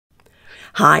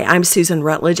Hi, I'm Susan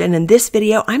Rutledge, and in this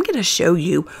video, I'm going to show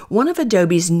you one of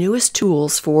Adobe's newest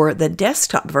tools for the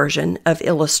desktop version of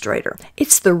Illustrator.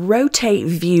 It's the Rotate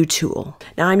View tool.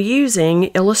 Now, I'm using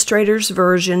Illustrator's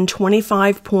version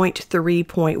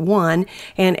 25.3.1,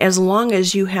 and as long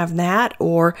as you have that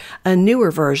or a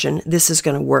newer version, this is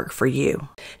going to work for you.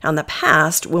 Now, in the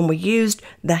past, when we used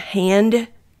the hand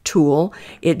tool,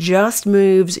 it just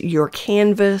moves your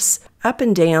canvas up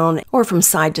and down or from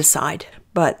side to side.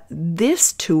 But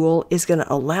this tool is going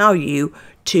to allow you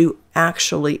to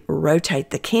actually rotate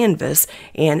the canvas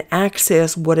and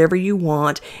access whatever you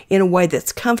want in a way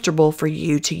that's comfortable for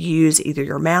you to use either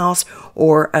your mouse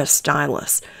or a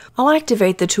stylus. I'll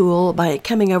activate the tool by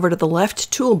coming over to the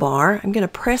left toolbar. I'm going to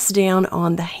press down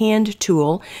on the hand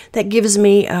tool. That gives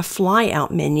me a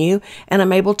flyout menu, and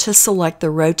I'm able to select the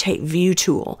Rotate View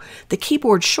tool. The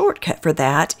keyboard shortcut for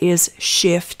that is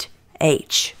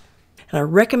Shift-H. And I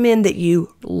recommend that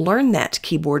you learn that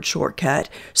keyboard shortcut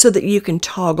so that you can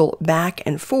toggle back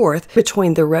and forth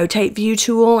between the Rotate View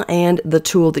tool and the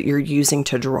tool that you're using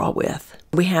to draw with.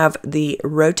 We have the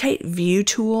Rotate View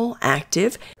tool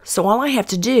active, so all I have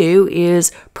to do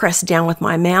is press down with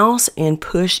my mouse and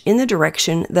push in the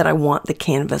direction that I want the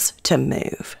canvas to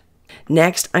move.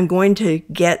 Next, I'm going to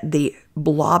get the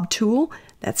Blob Tool.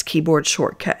 That's keyboard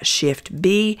shortcut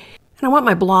Shift-B. And I want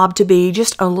my blob to be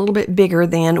just a little bit bigger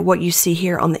than what you see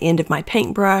here on the end of my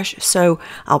paintbrush. So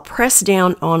I'll press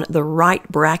down on the right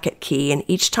bracket key, and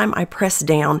each time I press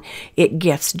down, it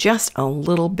gets just a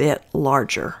little bit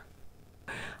larger.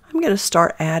 I'm going to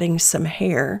start adding some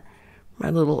hair,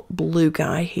 my little blue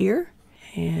guy here.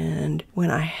 And when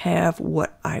I have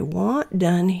what I want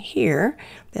done here,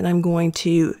 then I'm going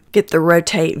to get the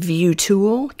Rotate View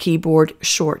tool, keyboard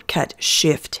shortcut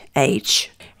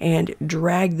Shift-H, and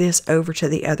drag this over to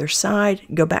the other side.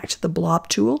 Go back to the Blob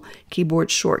tool,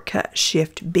 keyboard shortcut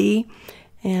Shift-B,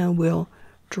 and we'll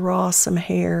draw some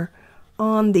hair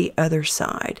on the other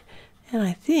side. And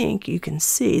I think you can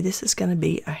see this is going to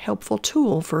be a helpful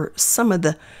tool for some of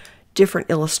the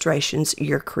different illustrations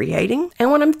you're creating.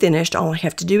 And when I'm finished, all I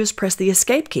have to do is press the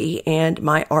Escape key and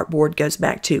my artboard goes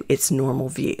back to its normal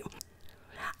view.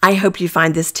 I hope you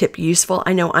find this tip useful.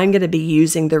 I know I'm going to be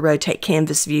using the Rotate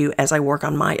Canvas view as I work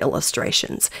on my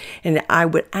illustrations. And I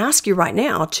would ask you right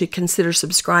now to consider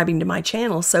subscribing to my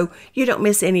channel so you don't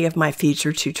miss any of my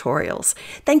future tutorials.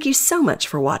 Thank you so much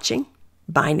for watching.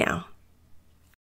 Bye now.